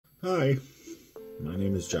Hi, my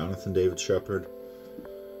name is Jonathan David Shepard.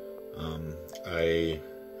 I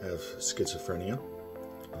have schizophrenia.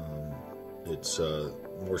 It's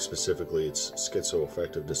more specifically, it's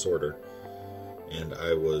schizoaffective disorder, and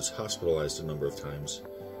I was hospitalized a number of times.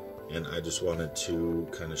 And I just wanted to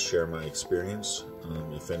kind of share my experience.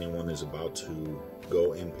 If anyone is about to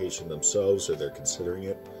go inpatient themselves or they're considering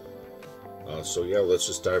it. So yeah, let's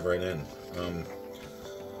just dive right in.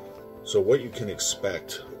 So what you can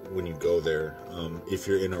expect when you go there, if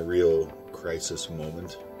you're in a real crisis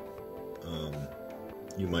moment,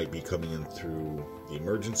 you might be coming in through the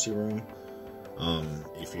emergency room.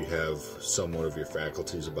 If you have somewhat of your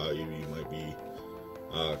faculties about you, you might be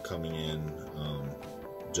coming in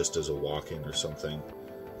just as a walk-in or something.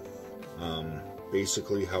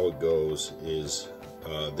 Basically how it goes is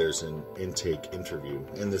there's an intake interview,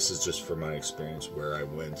 and this is just from my experience where I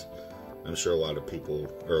went. I'm sure a lot of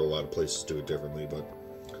people or a lot of places do it differently, but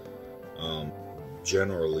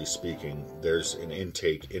generally speaking, there's an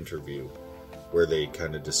intake interview where they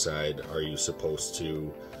kind of decide, are you supposed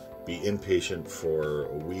to be inpatient for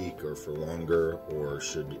a week or for longer, or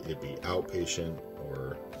should it be outpatient?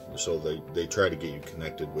 Or so they try to get you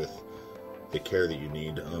connected with the care that you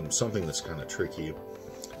need. Something that's kind of tricky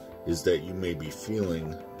is that you may be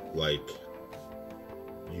feeling like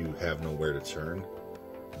you have nowhere to turn,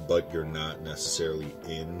 but you're not necessarily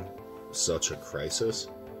in such a crisis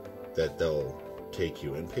that they'll take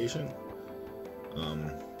you inpatient.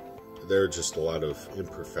 There are just a lot of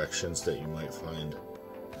imperfections that you might find.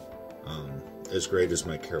 As great as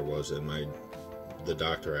my care was, and the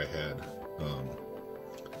doctor I had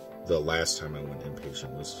the last time I went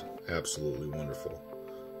inpatient was absolutely wonderful.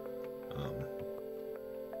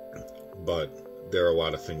 But there are a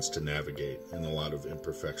lot of things to navigate and a lot of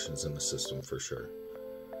imperfections in the system for sure.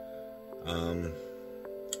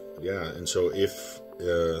 Yeah, and so if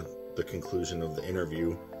the conclusion of the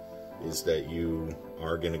interview is that you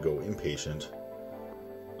are going to go inpatient,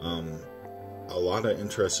 a lot of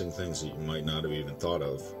interesting things that you might not have even thought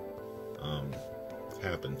of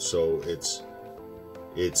happen. So it's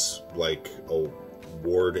like a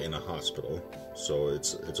ward in a hospital. So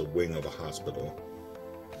it's a wing of a hospital.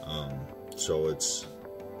 So it's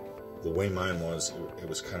the way mine was. It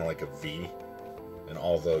was kind of like a V, and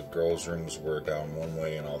all the girls' rooms were down one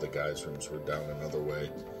way, and all the guys' rooms were down another way.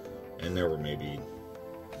 And there were maybe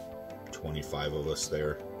 25 of us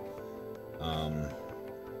there.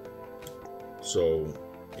 So,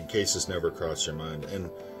 in case this never crossed your mind, and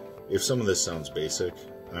if some of this sounds basic,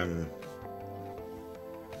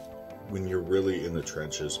 when you're really in the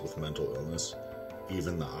trenches with mental illness,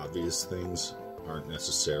 even the obvious things aren't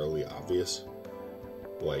necessarily obvious.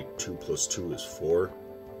 Like 2 + 2 is 4.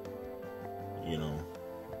 You know,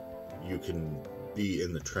 you can be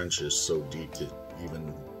in the trenches so deep that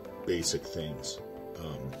even basic things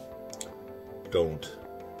don't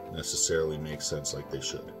necessarily make sense like they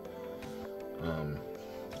should.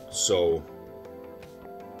 So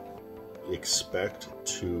expect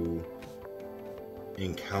to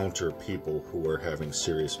encounter people who are having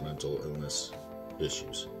serious mental illness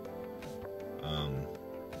issues.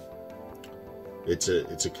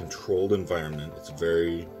 It's a controlled environment. It's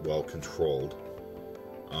very well controlled.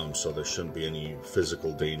 So there shouldn't be any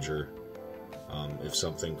physical danger. If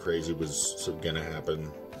something crazy was going to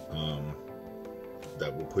happen,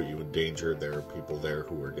 that will put you in danger, there are people there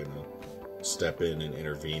who are going to step in and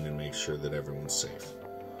intervene and make sure that everyone's safe.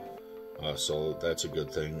 So that's a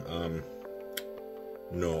good thing.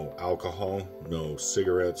 No alcohol, no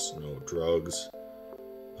cigarettes, no drugs.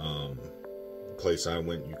 The place I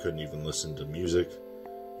went, you couldn't even listen to music.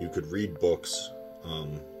 You could read books,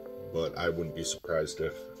 but I wouldn't be surprised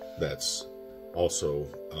if that's also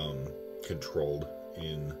controlled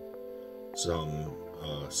in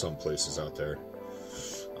some places out there.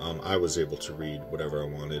 I was able to read whatever I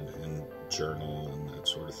wanted and journal and that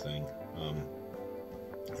sort of thing.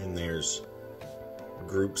 And there's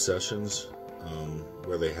group sessions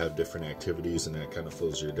where they have different activities, and that kind of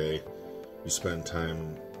fills your day. You spend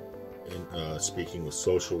time speaking with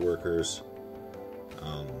social workers.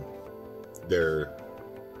 There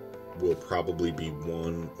will probably be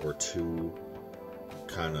 1 or 2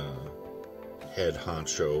 kind of head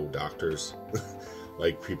honcho doctors,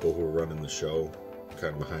 like people who are running the show,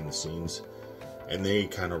 kind of behind the scenes, and they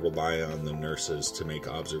kind of rely on the nurses to make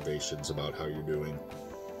observations about how you're doing.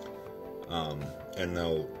 And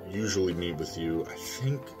they'll usually meet with you. I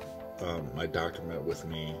think my doctor met with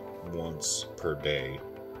me once per day,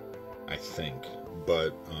 I think,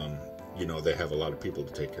 but you know, they have a lot of people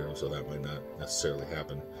to take care of, so that might not necessarily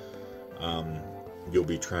happen. You'll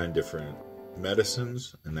be trying different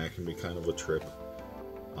medicines, and that can be kind of a trip.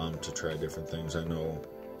 to try different things. I know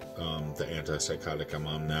the antipsychotic I'm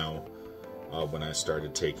on now, when I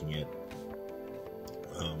started taking it,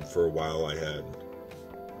 for a while I had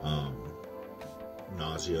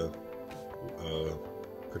nausea,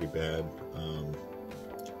 pretty bad.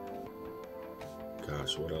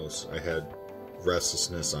 Gosh, what else? I had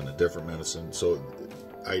restlessness on a different medicine. So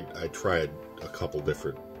I tried a couple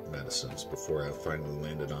different medicines before I finally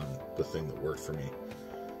landed on the thing that worked for me.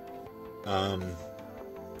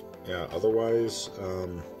 Yeah, otherwise,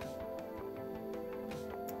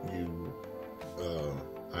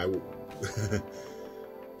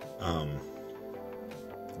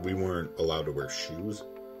 we weren't allowed to wear shoes.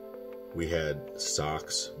 We had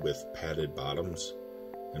socks with padded bottoms,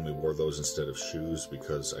 and we wore those instead of shoes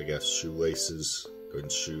because I guess shoelaces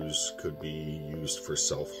and shoes could be used for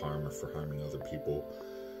self-harm or for harming other people.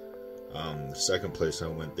 The second place I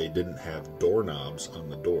went, they didn't have doorknobs on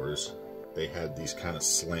the doors. They had these kind of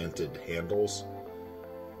slanted handles,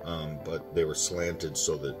 but they were slanted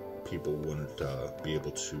so that people wouldn't be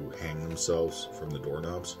able to hang themselves from the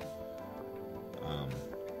doorknobs,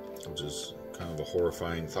 which is kind of a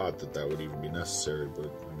horrifying thought that would even be necessary,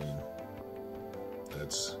 but I mean,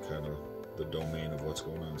 that's kind of the domain of what's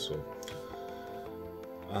going on. So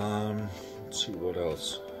let's see what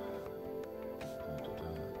else.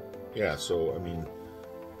 Yeah, so I mean,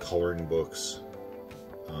 coloring books.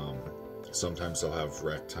 Sometimes they'll have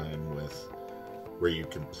rec time where you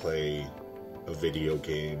can play a video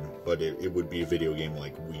game, but it would be a video game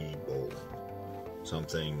like Wii Bowling,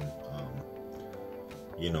 something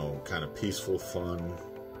kind of peaceful, fun,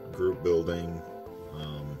 group building.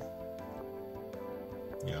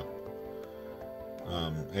 Yeah.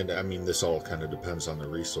 And I mean, this all kind of depends on the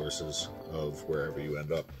resources of wherever you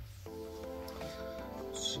end up.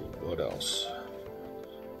 Let's see, what else?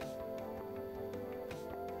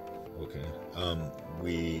 Okay.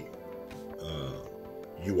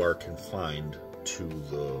 You are confined to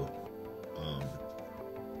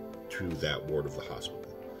that ward of the hospital.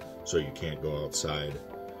 So you can't go outside,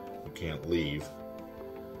 you can't leave.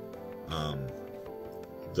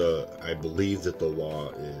 I believe that the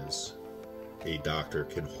law is a doctor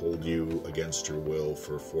can hold you against your will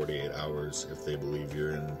for 48 hours if they believe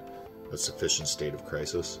you're in a sufficient state of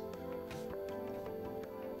crisis.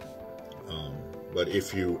 But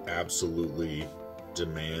if you absolutely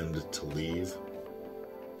demand to leave,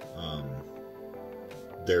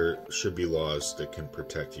 there should be laws that can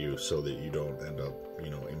protect you so that you don't end up,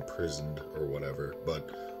 imprisoned or whatever.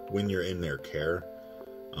 But when you're in their care,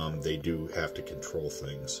 they do have to control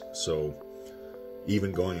things. So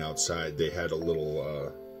even going outside, they had a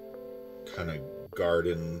little kind of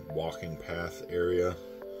garden walking path area,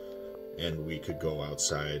 and we could go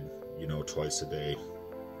outside, twice a day,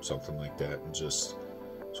 something like that, and just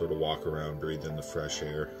sort of walk around, breathe in the fresh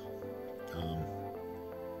air.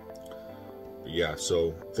 Yeah,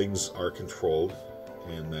 so things are controlled,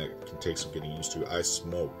 and that can take some getting used to. I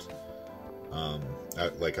smoked, I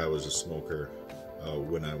was a smoker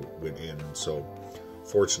when I went in, so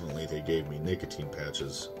fortunately they gave me nicotine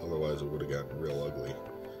patches, otherwise it would have gotten real ugly,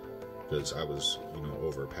 because I was,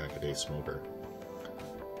 over a pack a day smoker.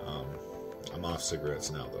 I'm off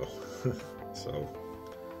cigarettes now, though. So,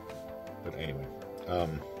 but anyway,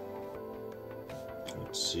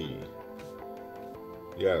 let's see.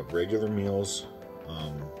 Yeah, regular meals.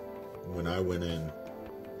 When I went in,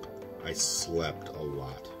 I slept a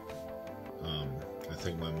lot. I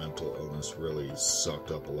think my mental illness really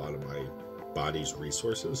sucked up a lot of my body's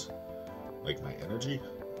resources, like my energy.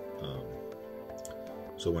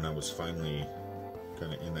 So when I was finally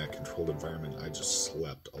kind of in that controlled environment, I just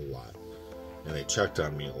slept a lot. And they checked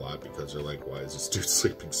on me a lot because they're like, why is this dude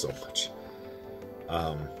sleeping so much?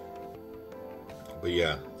 But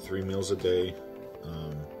yeah, 3 meals a day.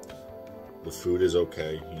 The food is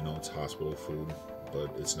okay, it's hospital food,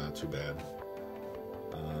 but it's not too bad.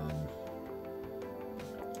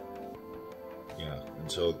 Yeah,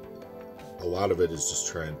 and so a lot of it is just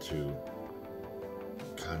trying to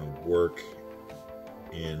kind of work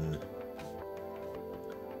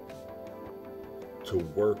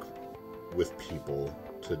with people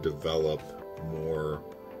to develop more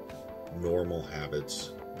normal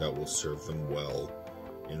habits that will serve them well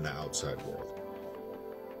in the outside world.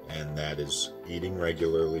 And that is eating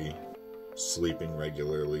regularly, sleeping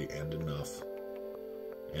regularly and enough,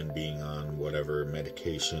 and being on whatever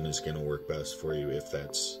medication is going to work best for you if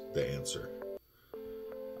that's the answer.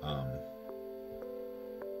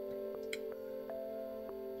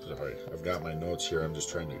 Sorry, I've got my notes here. I'm just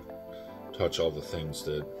trying to touch all the things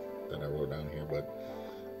that I wrote down here, but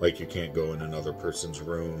like you can't go in another person's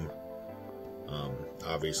room.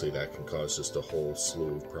 Obviously that can cause just a whole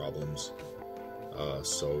slew of problems.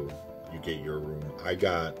 So you get your room. I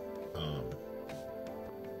got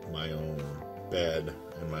my own bed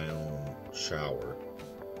and my own shower,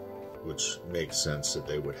 which makes sense that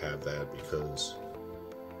they would have that because,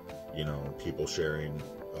 you know, people sharing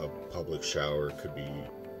a public shower could be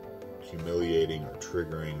humiliating or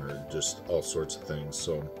triggering or just all sorts of things.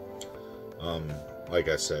 So, like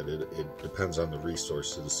I said, it depends on the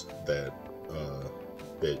resources that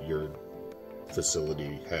that your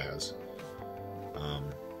facility has.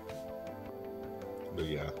 But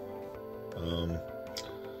yeah, other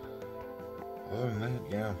than that,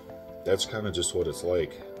 yeah, that's kind of just what it's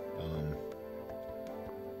like.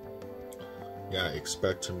 Yeah,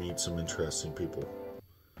 expect to meet some interesting people,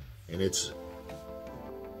 and it's,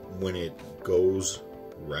 when it goes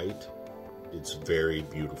right, it's very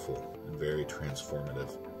beautiful and very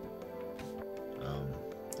transformative.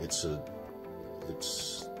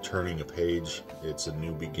 It's turning a page. It's a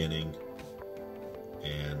new beginning,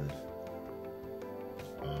 and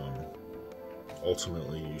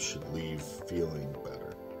ultimately you should leave feeling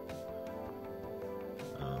better.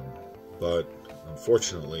 But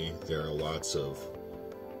unfortunately, there are lots of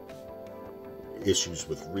issues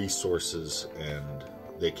with resources, and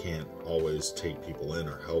they can't always take people in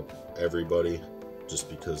or help everybody just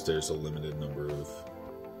because there's a limited number of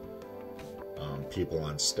people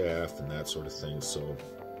on staff and that sort of thing. So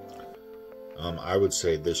I would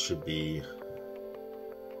say this should be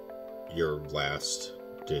your last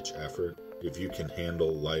ditch effort. If you can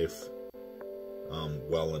handle life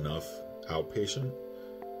well enough outpatient,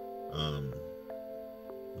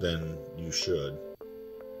 then you should.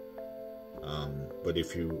 But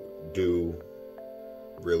if you do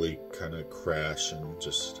really kind of crash and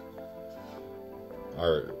just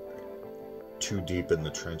are too deep in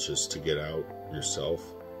the trenches to get out yourself,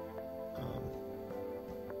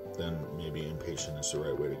 then maybe inpatient is the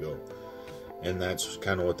right way to go. And that's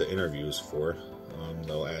kind of what the interview is for.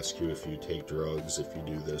 They'll ask you if you take drugs, if you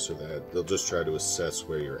do this or that. They'll just try to assess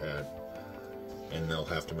where you're at, and they'll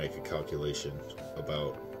have to make a calculation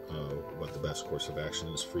about what the best course of action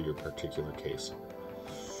is for your particular case.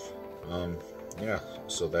 Yeah,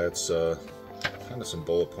 so that's kind of some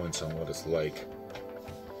bullet points on what it's like.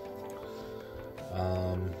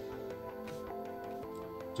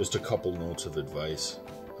 Just a couple notes of advice,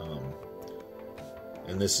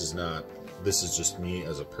 and this is just me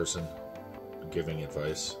as a person giving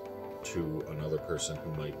advice to another person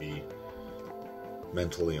who might be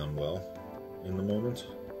mentally unwell in the moment.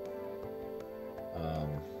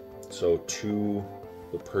 So to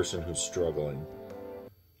the person who's struggling,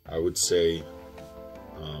 I would say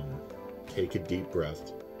take a deep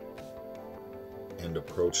breath and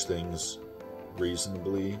approach things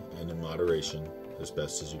reasonably and in moderation as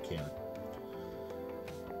best as you can.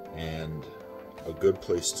 And a good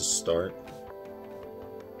place to start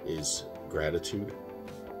is gratitude.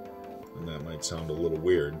 And that might sound a little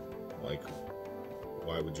weird, like,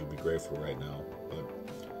 why would you be grateful right now? But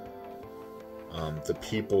the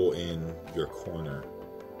people in your corner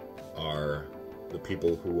are the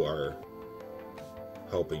people who are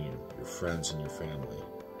helping you, your friends and your family.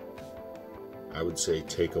 I would say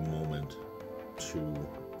take a moment to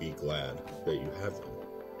be glad that you have them.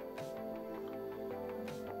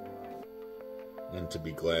 And to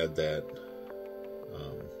be glad that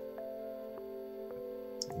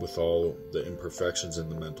with all the imperfections in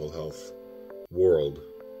the mental health world,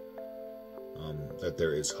 that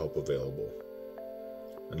there is help available.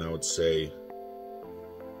 And I would say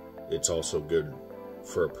it's also good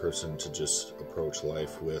for a person to just approach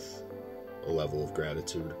life with a level of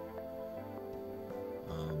gratitude.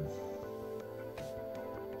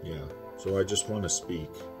 Yeah, so I just want to speak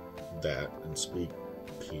that and speak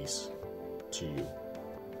peace to you.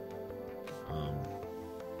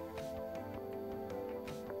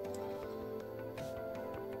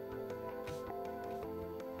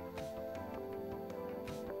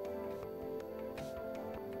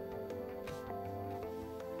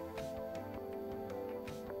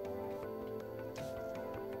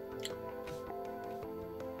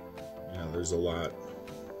 There's a lot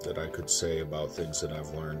that I could say about things that I've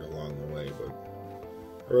learned along the way, but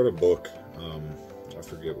I wrote a book, I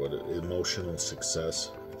forget what Emotional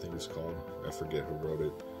Success, I think it's called. I forget who wrote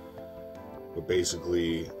it. But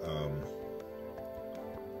basically,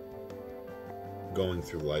 going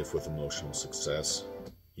through life with emotional success,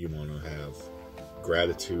 you want to have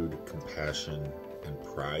gratitude, compassion, and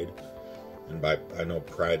pride. And I know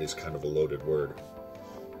pride is kind of a loaded word,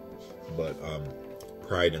 but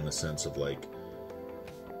pride in the sense of, like,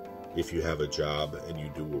 if you have a job and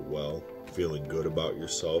you do it well, feeling good about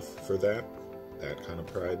yourself for that, that kind of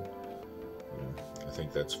pride. I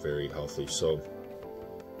think that's very healthy. So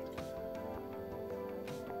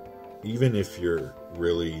even if you're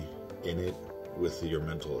really in it with your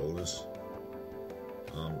mental illness,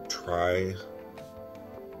 try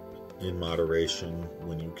in moderation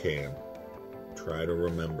when you can. Try to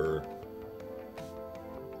remember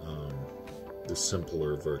the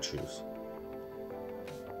simpler virtues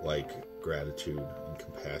like gratitude and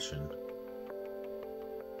compassion.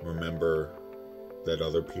 Remember that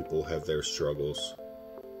other people have their struggles.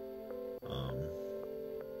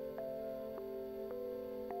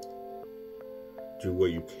 Do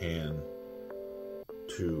what you can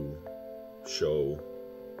to show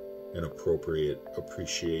an appropriate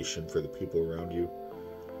appreciation for the people around you.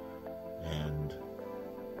 And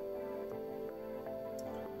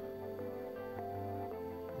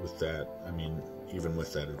with that, I mean, even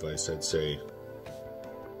with that advice, I'd say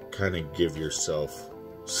kind of give yourself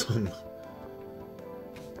some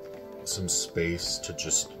space to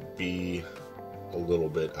just be a little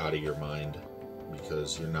bit out of your mind,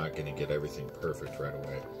 because you're not going to get everything perfect right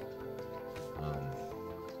away.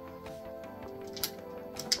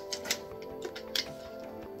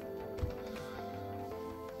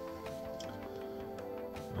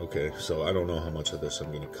 Okay, so I don't know how much of this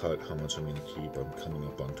I'm going to cut, how much I'm going to keep. I'm coming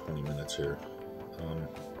up on 20 minutes here.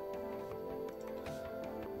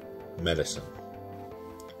 Medicine.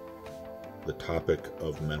 The topic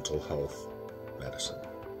of mental health medicine.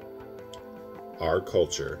 Our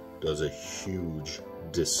culture does a huge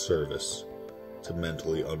disservice to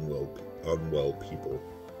mentally unwell people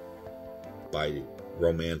by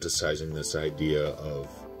romanticizing this idea of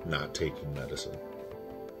not taking medicine.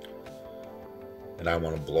 And I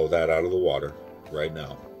want to blow that out of the water right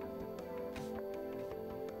now.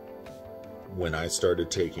 When I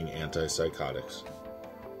started taking antipsychotics,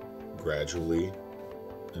 gradually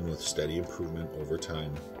and with steady improvement over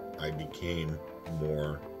time, I became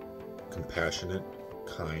more compassionate,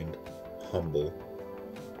 kind, humble,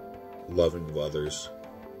 loving of others,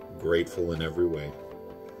 grateful in every way,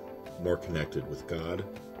 more connected with God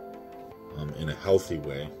in a healthy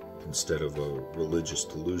way instead of a religious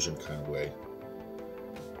delusion kind of way.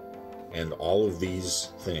 And all of these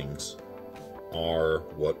things are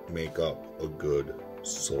what make up a good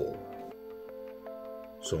soul.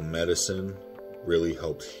 So medicine really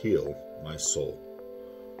helped heal my soul.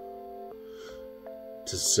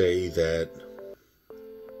 To say that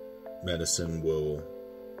medicine will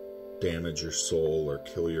damage your soul or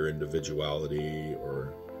kill your individuality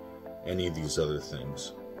or any of these other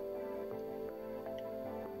things,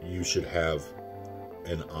 you should have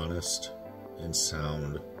an honest and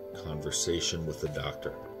sound conversation with the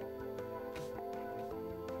doctor.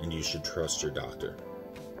 And you should trust your doctor.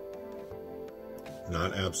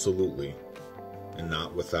 Not absolutely, and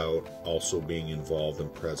not without also being involved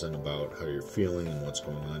and present about how you're feeling and what's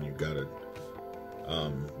going on. You've got to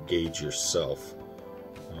gauge yourself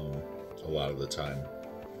a lot of the time.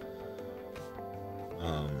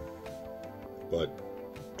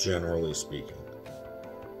 But generally speaking,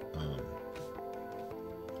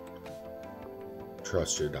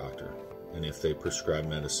 trust your doctor. And if they prescribe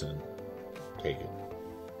medicine, take it.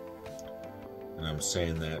 And I'm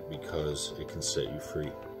saying that because it can set you free.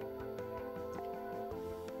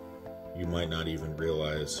 You might not even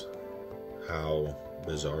realize how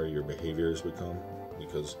bizarre your behavior has become,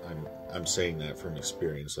 because I'm saying that from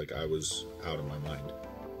experience. Like, I was out of my mind.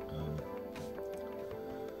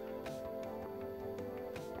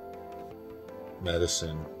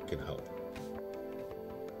 Medicine can help.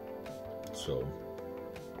 So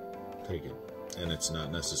take it. And it's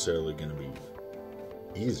not necessarily going to be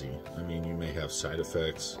easy. I mean, you may have side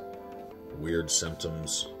effects, weird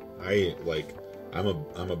symptoms. I'm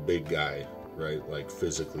a big guy, right? Like,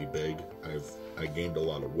 physically big. I gained a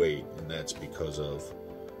lot of weight, and that's because of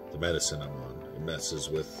the medicine I'm on. It messes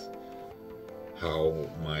with how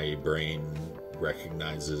my brain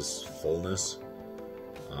recognizes fullness,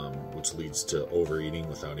 which leads to overeating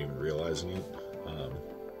without even realizing it.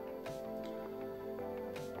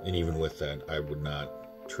 And even with that, I would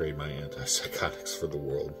not trade my antipsychotics for the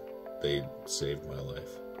world. They saved my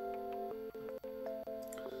life.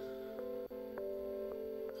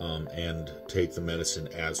 And take the medicine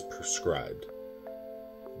as prescribed.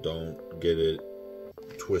 Don't get it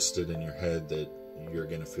twisted in your head that you're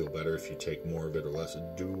going to feel better if you take more of it or less.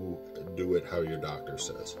 Do it how your doctor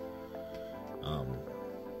says.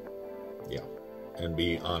 And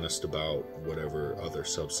be honest about whatever other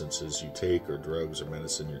substances you take or drugs or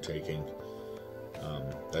medicine you're taking.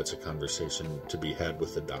 That's a conversation to be had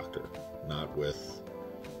with the doctor, not with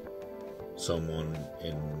someone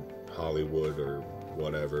in Hollywood or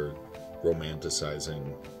whatever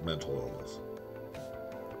romanticizing mental illness.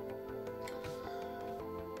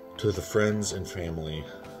 To the friends and family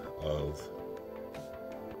of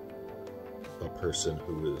a person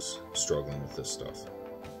who is struggling with this stuff,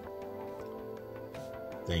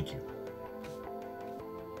 thank you.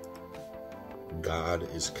 God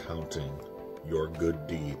is counting your good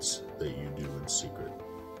deeds that you do in secret.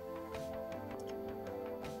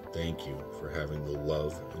 Thank you for having the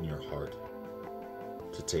love in your heart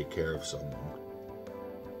to take care of someone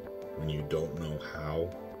when you don't know how,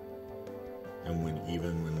 and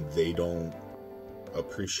when they don't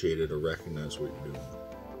appreciate it or recognize what you're doing.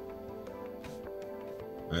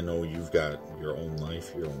 I know you've got your own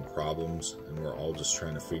life, your own problems, and we're all just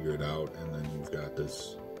trying to figure it out, and then you've got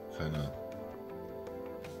this kind of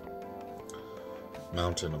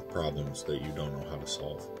mountain of problems that you don't know how to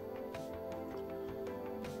solve.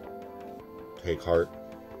 Take heart.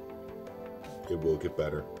 It will get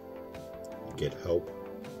better. Get help.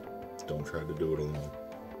 Don't try to do it alone.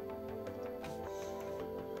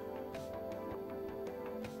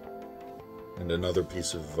 And another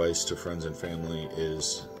piece of advice to friends and family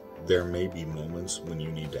is there may be moments when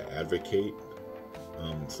you need to advocate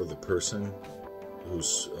for the person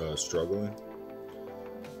who's struggling.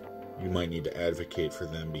 You might need to advocate for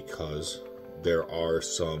them because there are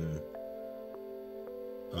some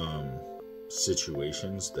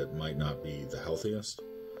situations that might not be the healthiest.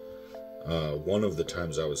 One of the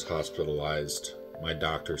times I was hospitalized, my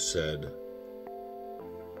doctor said,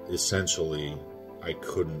 essentially, I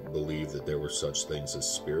couldn't believe that there were such things as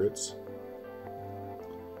spirits.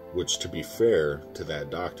 Which, to be fair to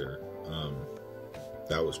that doctor,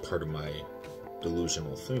 that was part of my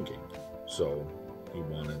delusional thinking. So he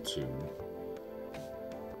wanted to,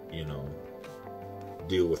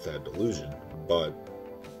 deal with that delusion. But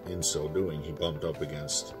in so doing, he bumped up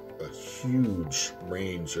against a huge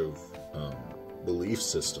range of belief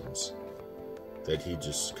systems that he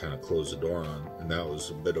just kind of closed the door on, and that was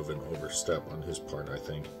a bit of an overstep on his part, I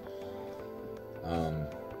think.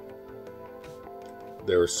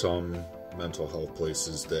 There are some mental health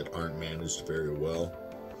places that aren't managed very well.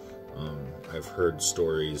 I've heard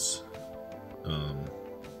stories,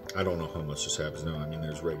 I don't know how much this happens now, I mean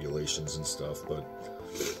there's regulations and stuff, but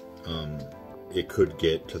it could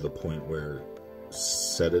get to the point where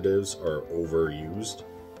sedatives are overused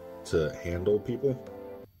to handle people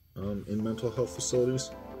in mental health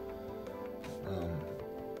facilities.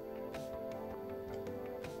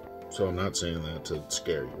 So I'm not saying that to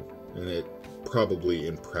scare you, and it probably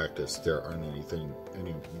in practice there aren't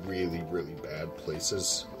any really, really bad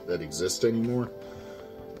places that exist anymore,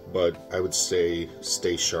 but I would say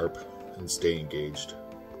stay sharp and stay engaged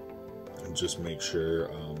and just make sure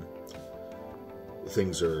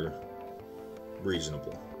things are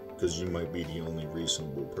reasonable, because you might be the only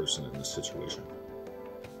reasonable person in this situation.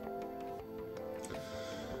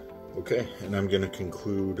 Okay, and I'm going to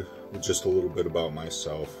conclude with just a little bit about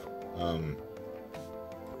myself.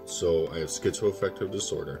 So I have schizoaffective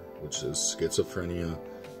disorder, which is schizophrenia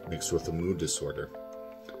mixed with a mood disorder.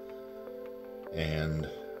 And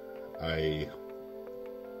I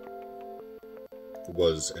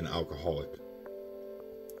was an alcoholic.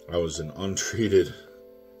 I was an untreated,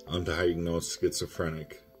 undiagnosed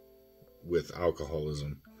schizophrenic with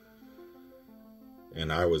alcoholism.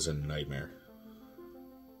 And I was a nightmare.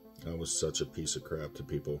 I was such a piece of crap to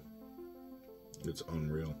people. It's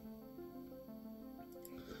unreal.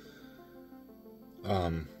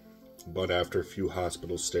 But after a few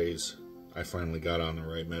hospital stays, I finally got on the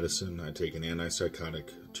right medicine. I take an antipsychotic,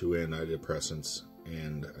 2 antidepressants,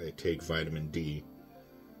 and I take vitamin D.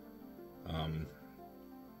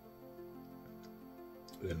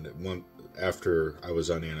 After I was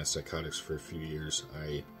on antipsychotics for a few years,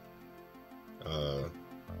 I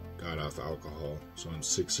got off alcohol, so I'm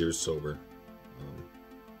 6 years sober.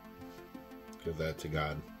 Give that to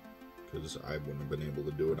God, because I wouldn't have been able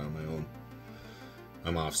to do it on my own.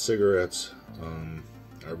 I'm off cigarettes.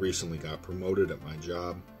 I recently got promoted at my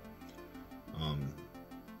job. I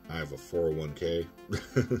have a 401k.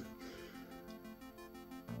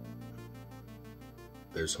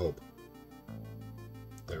 There's hope.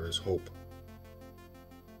 There is hope.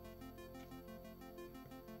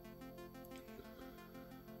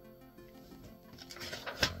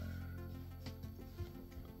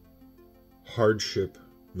 Hardship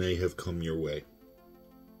may have come your way.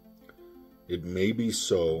 It may be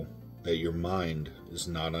so that your mind is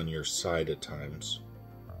not on your side at times,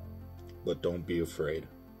 but don't be afraid.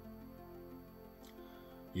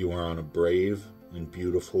 You are on a brave and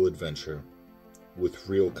beautiful adventure with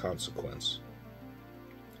real consequence.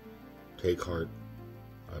 Take heart.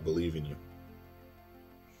 I believe in you.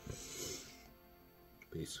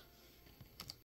 Peace.